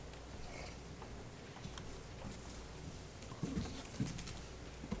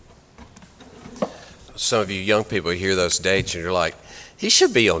some of you young people hear those dates and you're like, he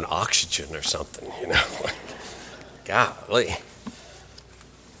should be on oxygen or something, you know. Golly.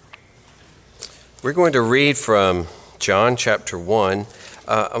 We're going to read from John chapter 1.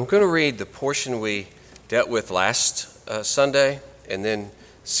 I'm going to read the portion we dealt with last Sunday and then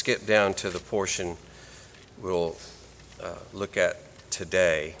skip down to the portion we'll look at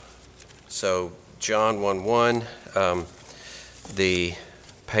today. So John 1:1, the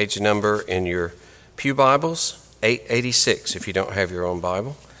page number in your pew Bibles, 886 if you don't have your own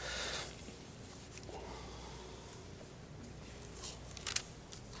Bible.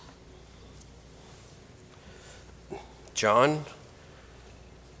 John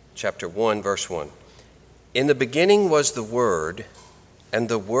chapter 1, verse 1. In the beginning was the Word, and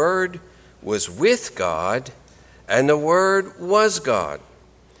the Word was with God, and the Word was God.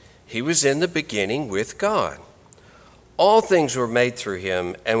 He was in the beginning with God. All things were made through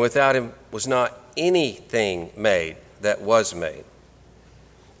him, and without him was not anything made that was made.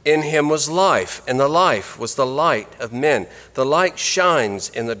 In him was life, and the life was the light of men. The light shines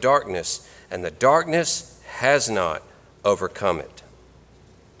in the darkness, and the darkness has not overcome it.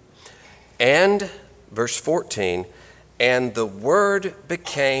 And, verse 14, and the Word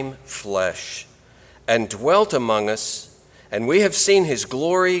became flesh and dwelt among us, and we have seen his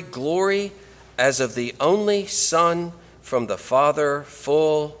glory, glory as of the only Son from the Father,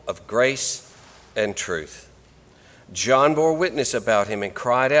 full of grace and truth. John bore witness about him and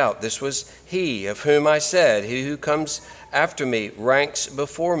cried out, this was he of whom I said, he who comes after me ranks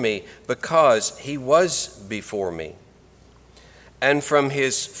before me, because he was before me. And from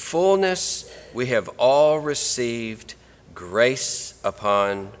his fullness we have all received grace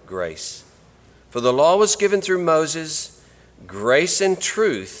upon grace. For the law was given through Moses, grace and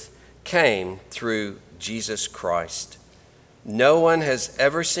truth came through Jesus Christ. No one has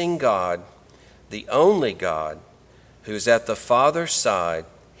ever seen God, the only God, who is at the Father's side.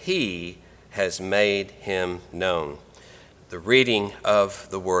 He has made him known. The reading of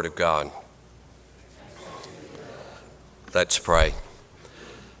the Word of God. Let's pray.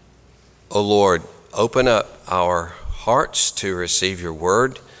 O Lord, open up our hearts to receive your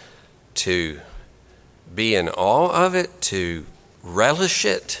word, to be in awe of it, to relish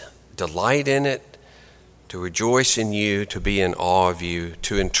it, delight in it, to rejoice in you, to be in awe of you,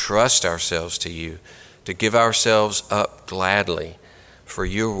 to entrust ourselves to you, to give ourselves up gladly for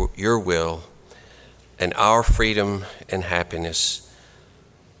your will and our freedom and happiness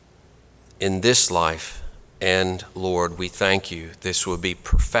in this life. And Lord, we thank you. This will be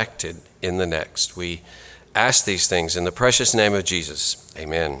perfected in the next. We ask these things in the precious name of Jesus.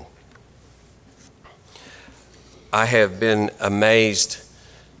 Amen. I have been amazed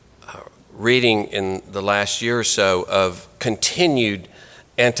reading in the last year or so of continued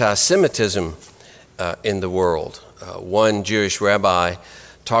anti-Semitism in the world. One Jewish rabbi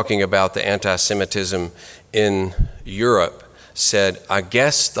talking about the anti-Semitism in Europe said, I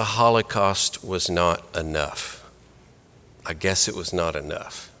guess the Holocaust was not enough. I guess it was not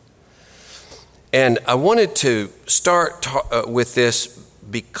enough. And I wanted to start with this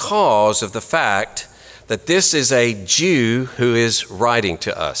because of the fact that this is a Jew who is writing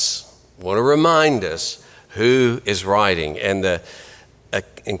to us. I want to remind us who is writing and the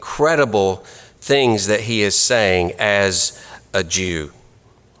incredible things that he is saying as a Jew.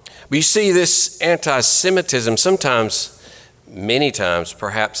 But you see, this anti-Semitism sometimes, many times,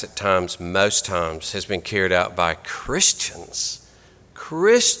 perhaps at times, most times, has been carried out by Christians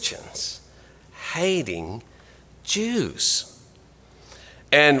hating Jews.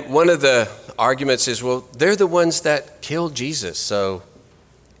 And one of the arguments is, well, they're the ones that killed Jesus, so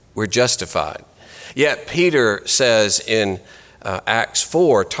we're justified. Yet Peter says in Acts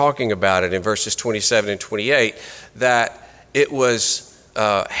 4, talking about it in verses 27 and 28, that it was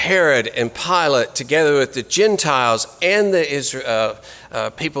Herod and Pilate, together with the Gentiles and the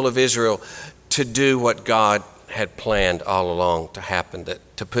people of Israel, to do what God had planned all along to happen,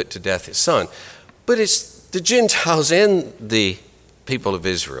 to put to death his son. But it's the Gentiles and the people of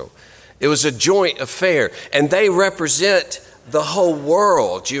Israel. It was a joint affair, and they represent the whole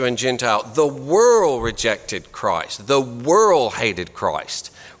world, Jew and Gentile. The world rejected Christ. The world hated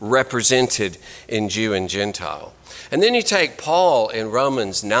Christ, represented in Jew and Gentile. And then you take Paul in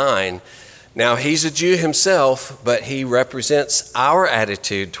Romans 9. Now, he's a Jew himself, but he represents our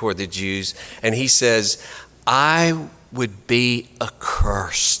attitude toward the Jews. And he says, I would be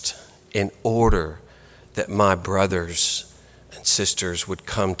accursed in order that my brothers and sisters would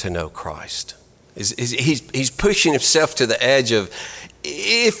come to know Christ. He's pushing himself to the edge of,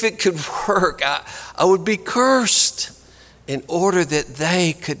 if it could work, I would be cursed in order that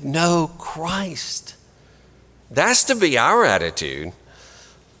they could know Christ. That's to be our attitude.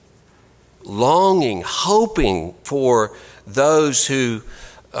 Longing, hoping for those who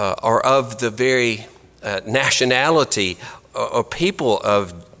are of the very nationality or people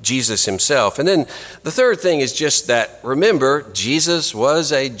of Jesus himself. And then the third thing is just that, remember, Jesus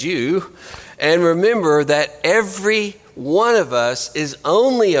was a Jew, and remember that every one of us is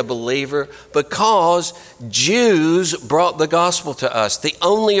only a believer because Jews brought the gospel to us. The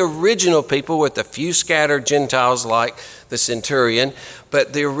only original people, with a few scattered Gentiles like the centurion,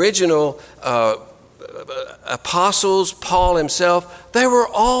 but the original apostles, Paul himself, they were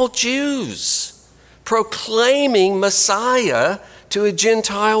all Jews proclaiming Messiah to a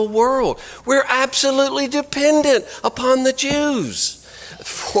Gentile world. We're absolutely dependent upon the Jews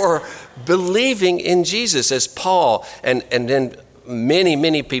for believing in Jesus, as Paul and then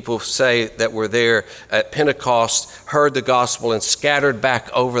many people say that were there at Pentecost, heard the gospel and scattered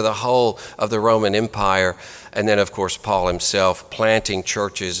back over the whole of the Roman Empire. And then, of course, Paul himself planting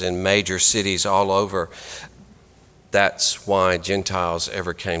churches in major cities all over. That's why Gentiles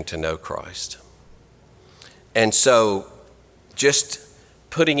ever came to know Christ. And so, just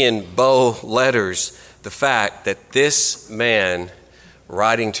putting in bold letters the fact that this man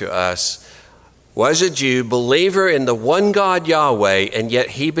writing to us was a Jew, believer in the one God Yahweh, and yet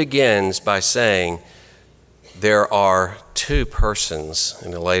he begins by saying there are two persons.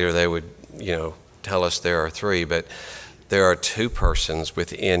 And later they would, tell us there are three, but there are two persons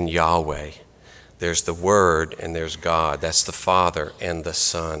within Yahweh. There's the Word and there's God. That's the Father and the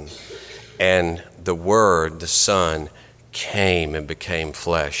Son. And the Word, the Son, came and became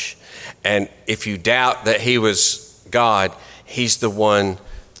flesh. And if you doubt that he was God, he's the one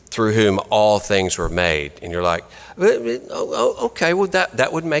through whom all things were made. And you're like, okay, well,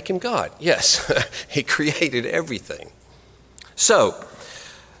 that would make him God. Yes, he created everything. So,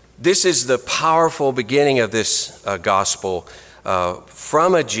 this is the powerful beginning of this gospel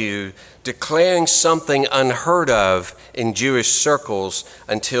from a Jew declaring something unheard of in Jewish circles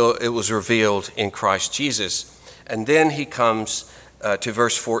until it was revealed in Christ Jesus. And then he comes to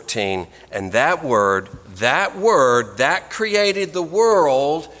verse 14, and that word that created the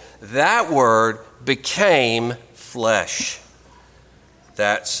world, that word became flesh.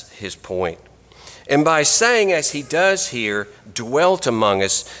 That's his point. And by saying, as he does here, dwelt among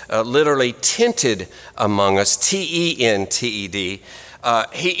us, literally tented among us, T-E-N-T-E-D,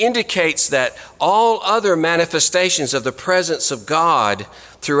 he indicates that all other manifestations of the presence of God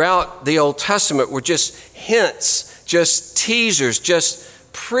throughout the Old Testament were just hints, just teasers,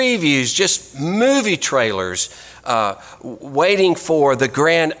 just previews, just movie trailers, waiting for the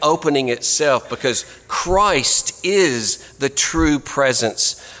grand opening itself, because Christ is the true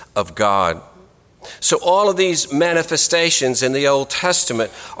presence of God. So all of these manifestations in the Old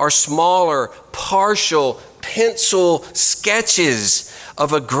Testament are smaller, partial, pencil sketches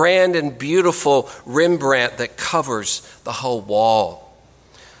of a grand and beautiful Rembrandt that covers the whole wall.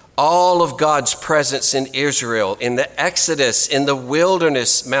 All of God's presence in Israel, in the Exodus, in the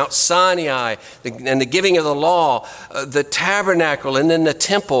wilderness, Mount Sinai, and the giving of the law, the tabernacle, and then the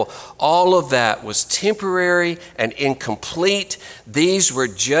temple, all of that was temporary and incomplete. These were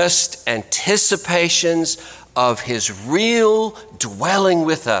just anticipations of his real dwelling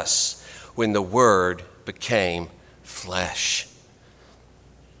with us when the Word became flesh.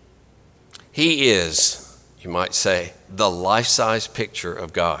 He is, you might say, the life-size picture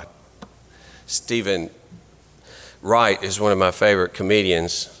of God. Stephen Wright is one of my favorite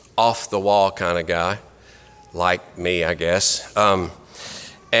comedians, off-the-wall kind of guy, like me, I guess.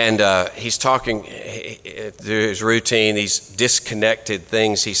 And he's talking through his routine, these disconnected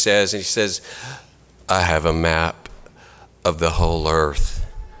things he says. And he says, I have a map of the whole earth,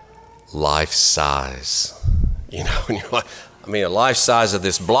 life-size. And you're like, a life size of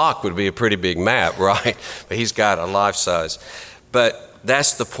this block would be a pretty big map, right? But he's got a life size. But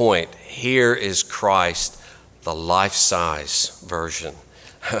that's the point. Here is Christ, the life size version,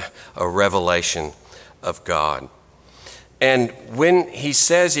 a revelation of God. And when he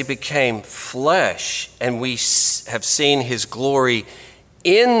says he became flesh and we have seen his glory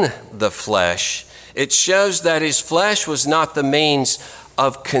in the flesh, it shows that his flesh was not the means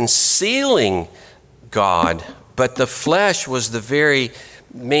of concealing God, but the flesh was the very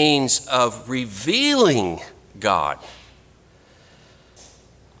means of revealing God.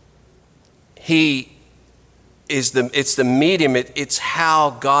 It's the medium, it's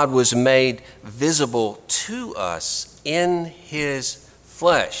how God was made visible to us in his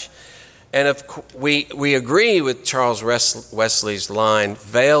flesh. And we agree with Charles Wesley's line,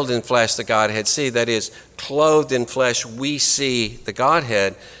 veiled in flesh the Godhead see, that is, clothed in flesh we see the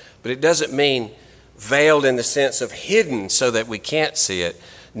Godhead, but it doesn't mean veiled in the sense of hidden so that we can't see it.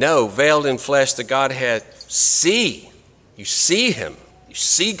 No, veiled in flesh, the Godhead see. You see him. You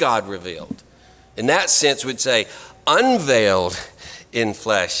see God revealed. In that sense, we'd say unveiled in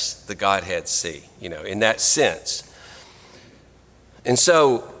flesh, the Godhead see, in that sense. And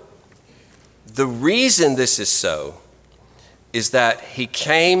so the reason this is so is that he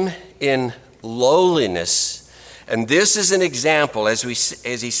came in lowliness. And this is an example, as he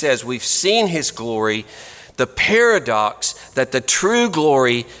says, we've seen his glory, the paradox that the true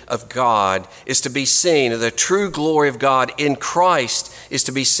glory of God is to be seen, or the true glory of God in Christ is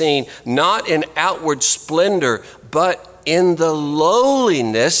to be seen, not in outward splendor, but in the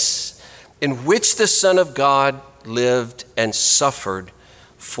lowliness in which the Son of God lived and suffered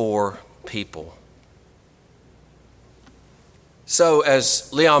for people. So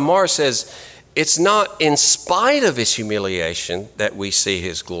as Leon Morris says, it's not in spite of his humiliation that we see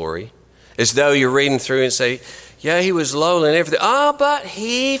his glory, as though you're reading through and say, yeah, he was lowly and everything. But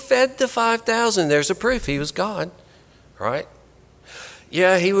he fed the 5,000. There's a proof he was God, right?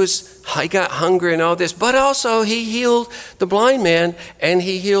 Yeah, he got hungry and all this, but also he healed the blind man and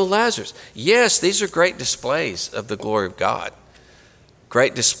he healed Lazarus. Yes, these are great displays of the glory of God,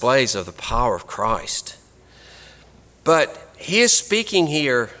 great displays of the power of Christ. But he is speaking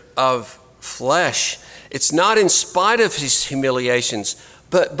here of flesh. It's not in spite of his humiliations,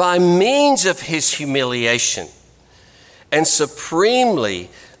 but by means of his humiliation. And supremely,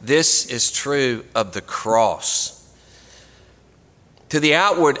 this is true of the cross. To the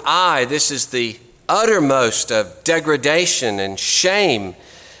outward eye, this is the uttermost of degradation and shame.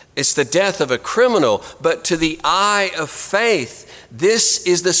 It's the death of a criminal. But to the eye of faith, this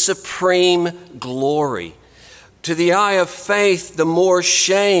is the supreme glory. To the eye of faith, the more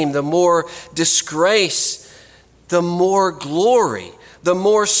shame, the more disgrace, the more glory, the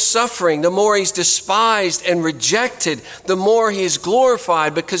more suffering, the more he's despised and rejected, the more he is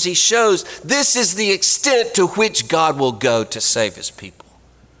glorified, because he shows this is the extent to which God will go to save his people.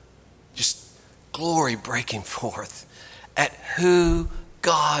 Just glory breaking forth at who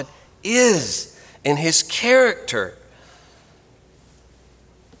God is in his character.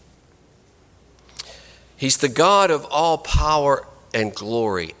 He's the God of all power and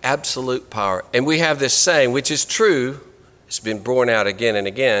glory, absolute power. And we have this saying, which is true, it's been borne out again and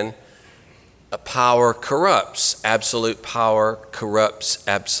again, a power corrupts. Absolute power corrupts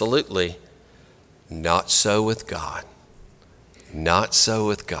absolutely. Not so with God. Not so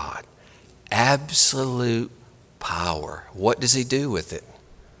with God. Absolute power. What does he do with it?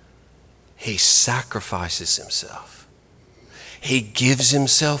 He sacrifices himself. He gives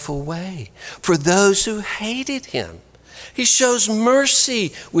himself away for those who hated him. He shows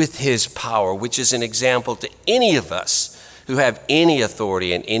mercy with his power, which is an example to any of us who have any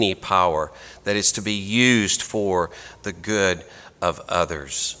authority and any power that is to be used for the good of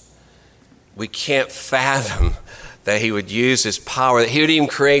others. We can't fathom that he would use his power, that he would even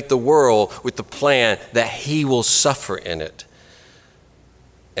create the world with the plan that he will suffer in it.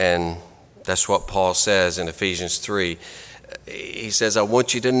 And that's what Paul says in Ephesians 3. He says, I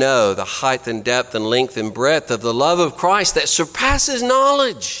want you to know the height and depth and length and breadth of the love of Christ that surpasses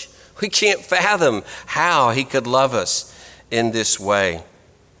knowledge. We can't fathom how he could love us in this way.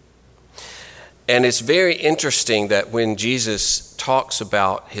 And it's very interesting that when Jesus talks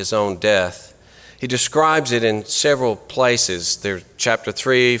about his own death, he describes it in several places. There's chapter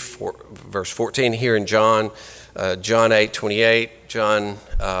 3, verse 14 here in John, John 8:28, John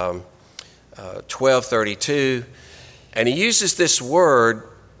 12:32. And he uses this word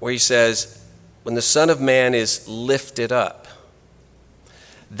where he says, when the Son of Man is lifted up.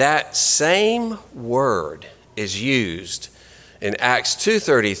 That same word is used in Acts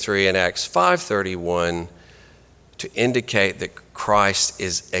 2:33 and Acts 5:31 to indicate that Christ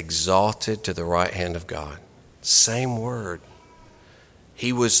is exalted to the right hand of God. Same word.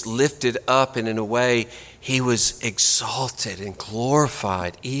 He was lifted up, and in a way, he was exalted and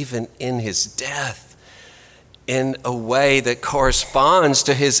glorified even in his death, in a way that corresponds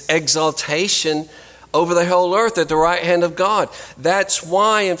to his exaltation over the whole earth at the right hand of God. That's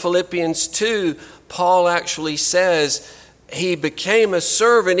why in Philippians 2, Paul actually says he became a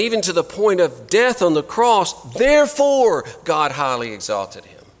servant even to the point of death on the cross. Therefore, God highly exalted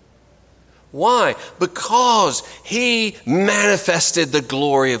him. Why? Because he manifested the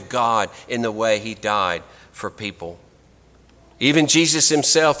glory of God in the way he died for people. Even Jesus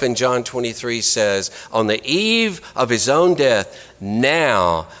himself in John 23 says, on the eve of his own death,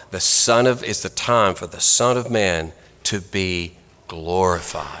 now is the time for the Son of Man to be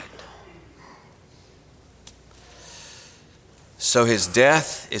glorified. So his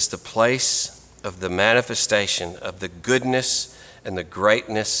death is the place of the manifestation of the goodness and the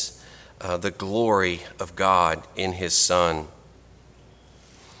greatness, the glory of God in his Son.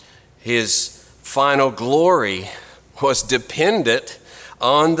 His final glory was dependent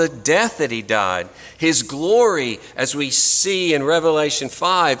on the death that he died. His glory, as we see in Revelation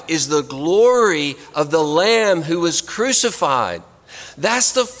 5, is the glory of the Lamb who was crucified.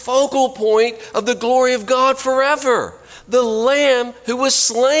 That's the focal point of the glory of God forever. The Lamb who was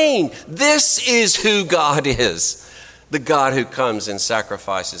slain. This is who God is. The God who comes and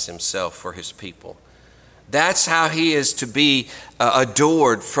sacrifices himself for his people. That's how he is to be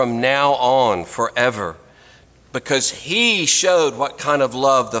adored from now on forever. Because he showed what kind of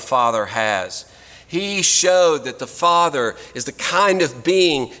love the Father has. He showed that the Father is the kind of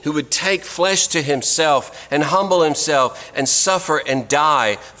being who would take flesh to himself and humble himself and suffer and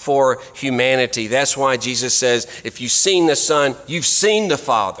die for humanity. That's why Jesus says, if you've seen the Son, you've seen the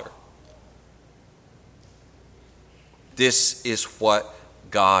Father. This is what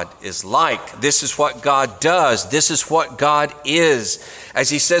God is like. This is what God does. This is what God is. As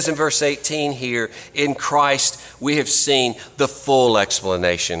he says in verse 18 here, in Christ we have seen the full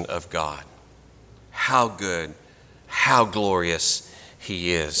explanation of God. How good, how glorious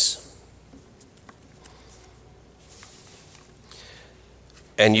he is.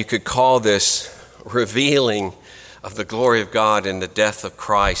 And you could call this revealing of the glory of God in the death of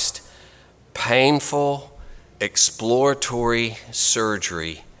Christ painful, exploratory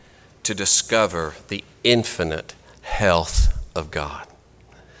surgery to discover the infinite health of God,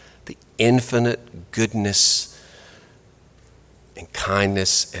 the infinite goodness and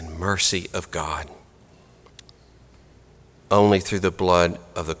kindness and mercy of God, only through the blood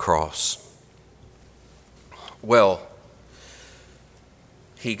of the cross. Well,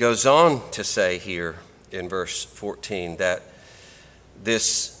 he goes on to say here in verse 14 that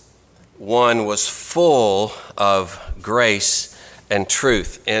this one was full of grace and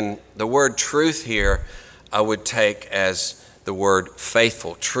truth. And the word truth here I would take as the word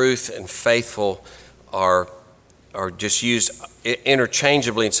faithful. Truth and faithful are just used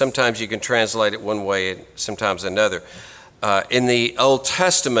interchangeably, and sometimes you can translate it one way and sometimes another. In the Old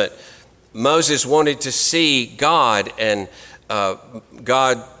Testament, Moses wanted to see God, and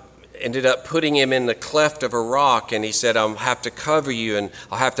God ended up putting him in the cleft of a rock, and he said, I'll have to cover you and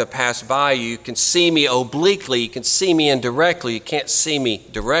I'll have to pass by you. You can see me obliquely, you can see me indirectly, you can't see me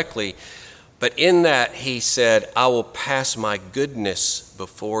directly. But in that, he said, I will pass my goodness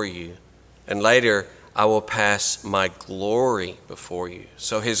before you. And later, I will pass my glory before you.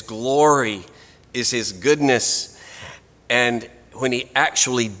 So his glory is his goodness. And when he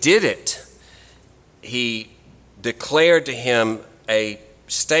actually did it, he declared to him a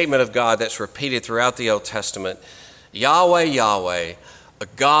statement of God that's repeated throughout the Old Testament. Yahweh, Yahweh, a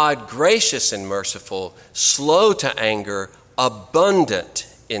God gracious and merciful, slow to anger, abundant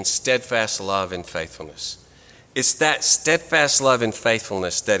in steadfast love and faithfulness. It's that steadfast love and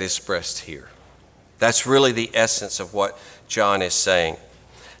faithfulness that is expressed here. That's really the essence of what John is saying.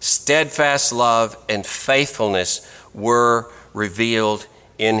 Steadfast love and faithfulness were revealed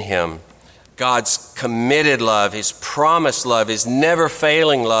in him. God's committed love, his promised love, his never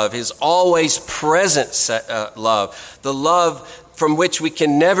failing love, his always present love, the love from which we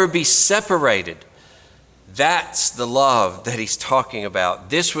can never be separated. That's the love that he's talking about.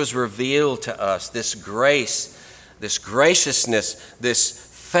 This was revealed to us, this grace, this graciousness, this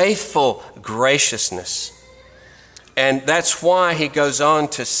faithful graciousness. And that's why he goes on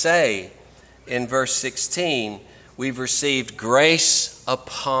to say in verse 16, we've received grace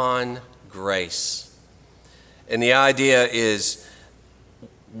upon grace. And the idea is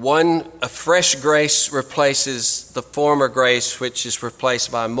a fresh grace replaces the former grace, which is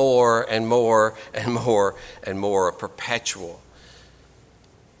replaced by more and more and more and more, a perpetual.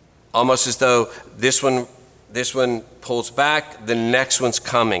 Almost as though this one pulls back, the next one's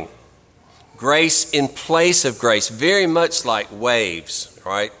coming. Grace in place of grace, very much like waves,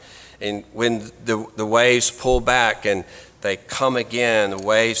 right? And when the waves pull back and they come again, the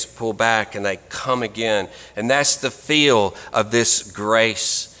waves pull back and they come again. And that's the feel of this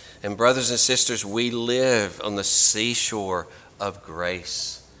grace. And brothers and sisters, we live on the seashore of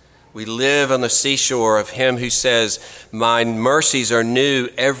grace. We live on the seashore of him who says, my mercies are new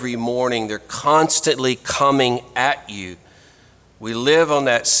every morning. They're constantly coming at you. We live on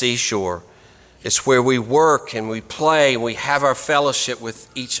that seashore. It's where we work and we play and we have our fellowship with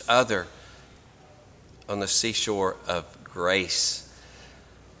each other on the seashore of grace.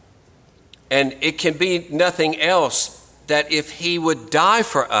 And it can be nothing else that if he would die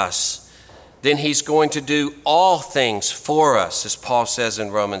for us, then he's going to do all things for us, as Paul says in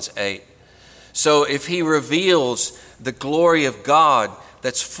Romans 8. So if he reveals the glory of God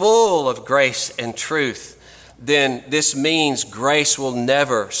that's full of grace and truth, then this means grace will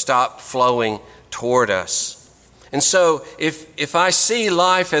never stop flowing toward us. And so if I see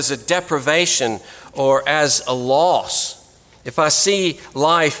life as a deprivation or as a loss, if I see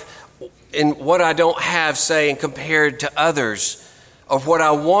life in what I don't have, say, and compared to others, or what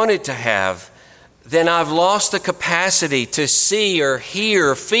I wanted to have, then I've lost the capacity to see or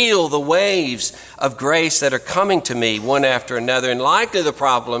hear or feel the waves of grace that are coming to me one after another. And likely the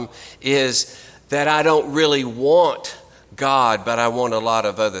problem is that I don't really want God, but I want a lot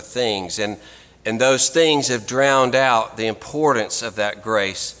of other things. And those things have drowned out the importance of that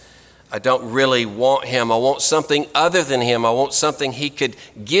grace. I don't really want him. I want something other than him. I want something he could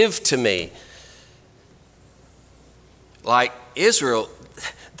give to me. Like Israel,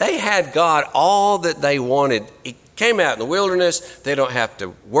 they had God all that they wanted. He came out in the wilderness. They don't have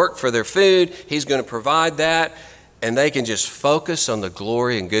to work for their food. He's going to provide that. And they can just focus on the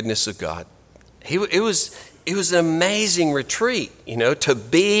glory and goodness of God. It was an amazing retreat, to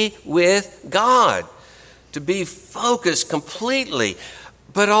be with God, to be focused completely.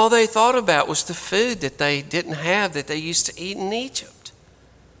 But all they thought about was the food that they didn't have, that they used to eat in Egypt.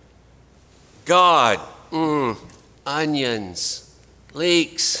 God, onions,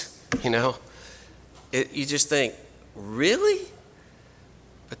 leeks, you just think, really?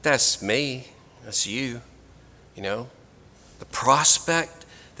 But that's me, that's you, the prospect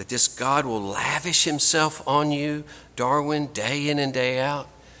that this God will lavish himself on you, Darwin, day in and day out,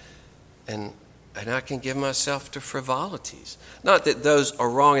 and I can give myself to frivolities. Not that those are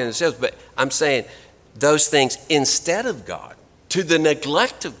wrong in themselves, but I'm saying those things instead of God, to the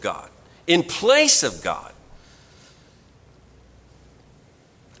neglect of God, in place of God.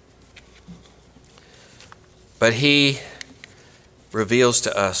 But he reveals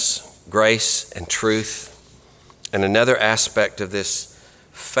to us grace and truth. And another aspect of this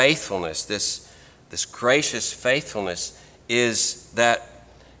faithfulness, this gracious faithfulness, is that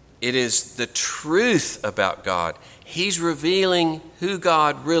it is the truth about God. He's revealing who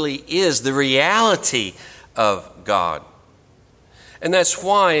God really is, the reality of God. And that's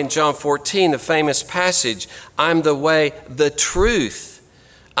why in John 14, the famous passage, I'm the way, the truth,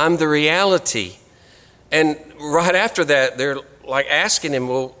 I'm the reality. And right after that, they're like asking him,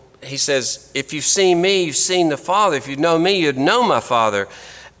 well, he says, if you've seen me, you've seen the Father. If you know me, you'd know my Father.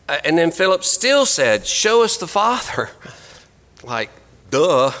 And then Philip still said, show us the Father. Like,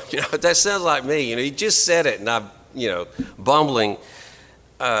 duh, that sounds like me. He just said it and I'm, bumbling.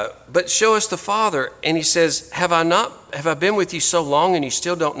 But show us the Father. And he says, have I been with you so long and you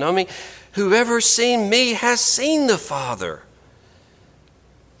still don't know me? Whoever's seen me has seen the Father.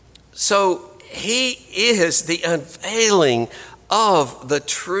 So he is the unveiling of the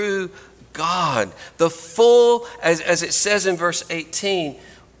true God. The full, as it says in verse 18,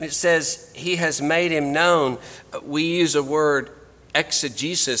 it says he has made him known. We use a word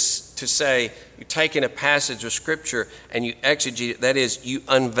exegesis to say you're taking a passage of Scripture and you exegete it. That is, you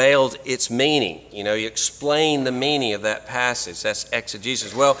unveiled its meaning. You explain the meaning of that passage. That's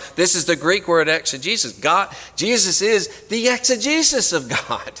exegesis. Well, this is the Greek word exegesis. Jesus is the exegesis of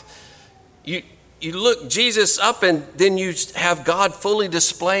God. You look Jesus up and then you have God fully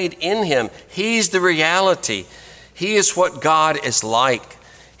displayed in him. He's the reality. He is what God is like.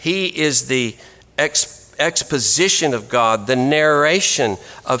 He is the exposition of God, the narration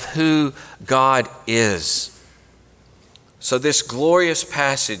of who God is. So this glorious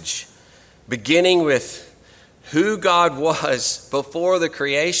passage, beginning with who God was before the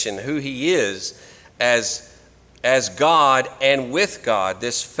creation, who he is as God and with God,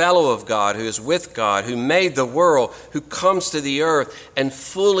 this fellow of God who is with God, who made the world, who comes to the earth and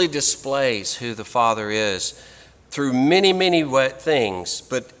fully displays who the Father is through many, many things,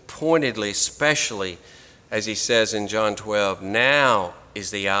 but pointedly, especially, as he says in John 12, now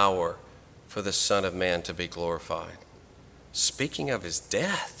is the hour for the Son of Man to be glorified. Speaking of his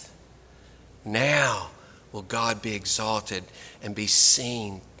death, now will God be exalted and be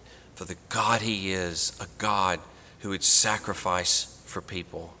seen for the God he is, a God who would sacrifice for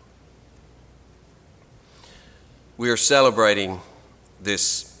people. We are celebrating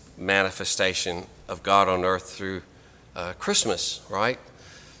this manifestation of God on earth through Christmas, right?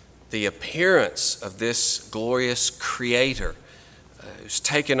 The appearance of this glorious Creator who's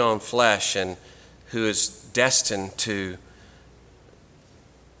taken on flesh and who is destined to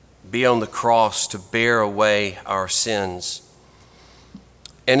be on the cross to bear away our sins.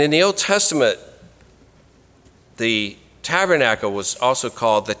 And in the Old Testament, the tabernacle was also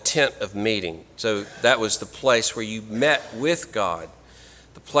called the tent of meeting. So that was the place where you met with God,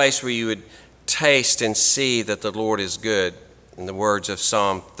 the place where you would taste and see that the Lord is good, in the words of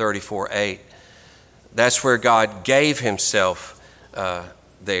Psalm 34:8. That's where God gave himself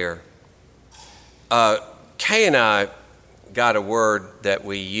there. Kay and I got a word that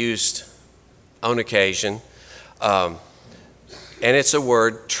we used on occasion, and it's a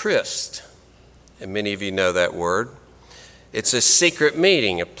word, tryst. And many of you know that word. It's a secret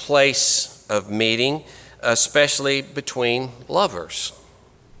meeting, a place of meeting, especially between lovers.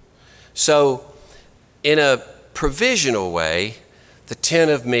 So, in a provisional way, the tent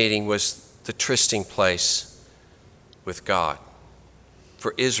of meeting was the trysting place with God,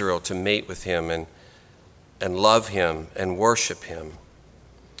 for Israel to meet with him and love him and worship him.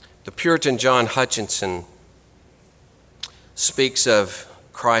 The Puritan John Hutchinson speaks of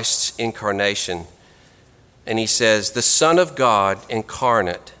Christ's incarnation, and he says, the Son of God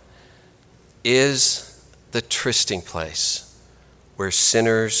incarnate is the trysting place where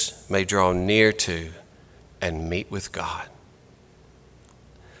sinners may draw near to and meet with God.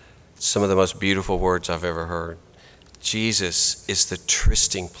 Some of the most beautiful words I've ever heard. Jesus is the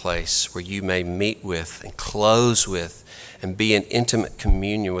trysting place where you may meet with and close with and be in intimate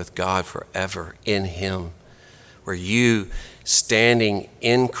communion with God forever in him, where you, standing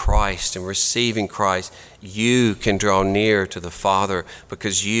in Christ and receiving Christ, you can draw near to the Father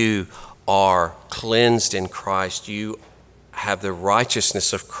because you are cleansed in Christ. You have the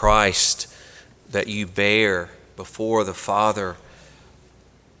righteousness of Christ that you bear before the Father.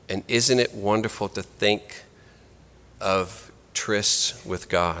 And isn't it wonderful to think of trysts with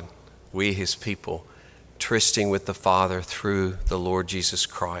God, we his people, trysting with the Father through the Lord Jesus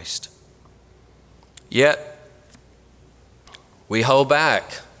Christ. Yet, we hold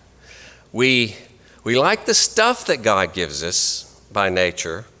back. We like the stuff that God gives us by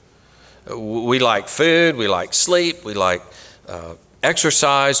nature. We like food, we like sleep, we like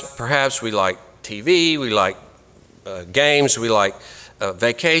exercise, perhaps we like TV, we like games, we like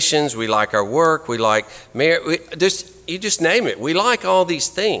vacations, we like our work, we like marriage. You just name it. We like all these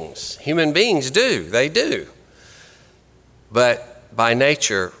things. Human beings do. They do. But by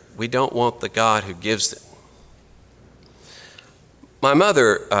nature, we don't want the God who gives it. My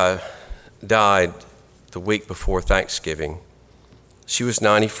mother died the week before Thanksgiving. She was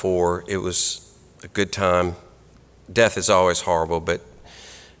 94. It was a good time. Death is always horrible, but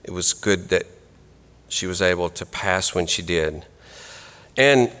it was good that she was able to pass when she did.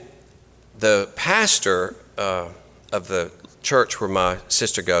 And the pastor of the church where my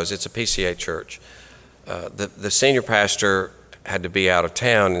sister goes, it's a PCA church, the senior pastor had to be out of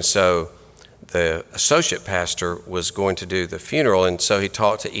town, and so the associate pastor was going to do the funeral, and so he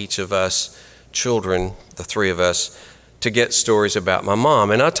talked to each of us children, the three of us, to get stories about my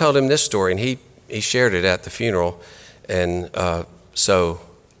mom. And I told him this story, and he shared it at the funeral, and so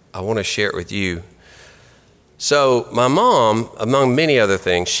I want to share it with you. So my mom, among many other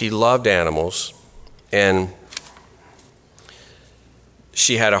things, she loved animals, and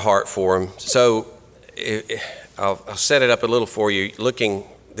she had a heart for them. So I'll set it up a little for you. Looking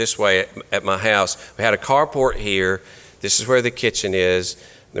this way at my house, we had a carport here. This is where the kitchen is.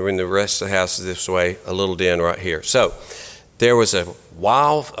 And the rest of the house is this way, a little den right here. So there was a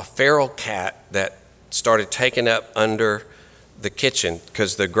feral cat that started taking up under the kitchen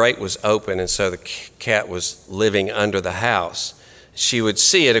because the grate was open, and so the cat was living under the house. She would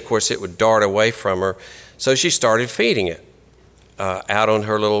see it, of course, it would dart away from her. So she started feeding it out on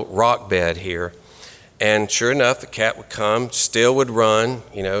her little rock bed here. And sure enough, the cat would come, still would run,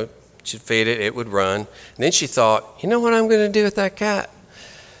 she'd feed it, it would run. And then she thought, you know what I'm going to do with that cat?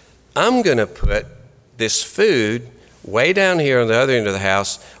 I'm going to put this food way down here on the other end of the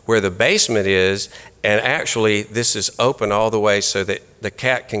house where the basement is, and actually this is open all the way so that the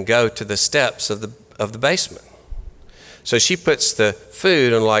cat can go to the steps of the basement. So she puts the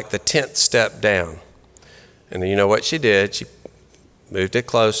food on like the 10th step down. And then you know what she did? She moved it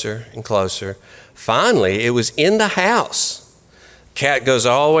closer and closer. Finally, it was in the house. Cat goes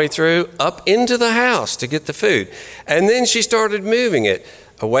all the way through, up into the house to get the food. And then she started moving it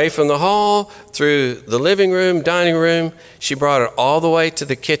away from the hall, through the living room, dining room. She brought it all the way to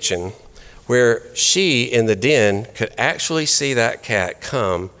the kitchen, where she, in the den, could actually see that cat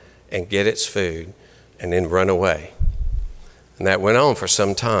come and get its food and then run away. And that went on for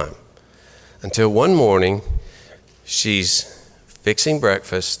some time, until one morning, she's fixing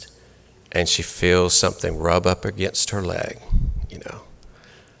breakfast, and she feels something rub up against her leg.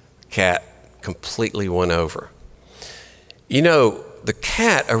 Cat completely won over. The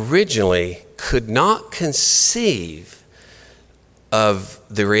cat originally could not conceive of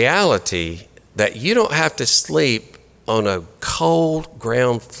the reality that you don't have to sleep on a cold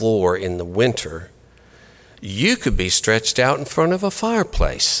ground floor in the winter, you could be stretched out in front of a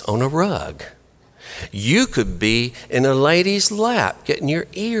fireplace on a rug. You could be in a lady's lap getting your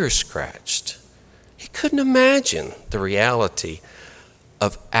ears scratched. He couldn't imagine the reality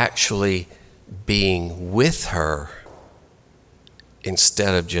of actually being with her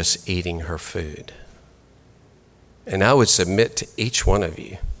instead of just eating her food. And I would submit to each one of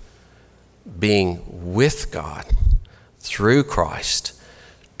you, being with God through Christ,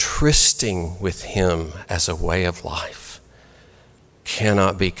 trysting with him as a way of life,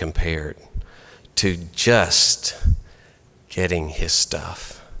 cannot be compared to just getting his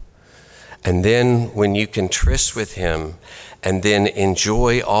stuff. And then when you can tryst with him and then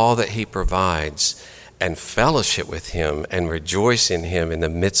enjoy all that he provides and fellowship with him and rejoice in him in the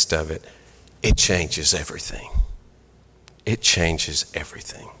midst of it, it changes everything. It changes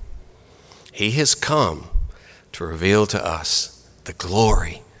everything. He has come to reveal to us the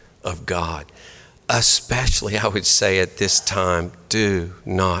glory of God. Especially, I would say at this time, do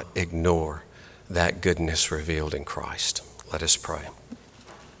not ignore that goodness revealed in Christ. Let us pray.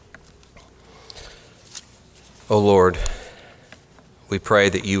 Oh Lord, we pray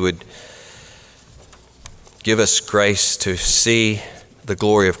that you would give us grace to see the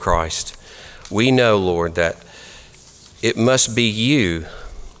glory of Christ. We know, Lord, that it must be you.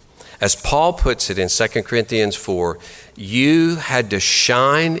 As Paul puts it in 2 Corinthians 4, you had to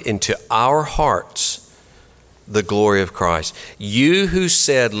shine into our hearts the glory of Christ. You who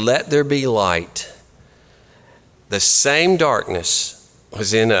said, let there be light, the same darkness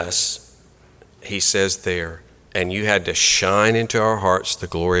was in us, he says there, and you had to shine into our hearts the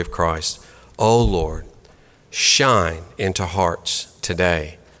glory of Christ. Oh Lord, shine into hearts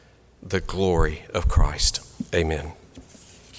today the glory of Christ. Amen.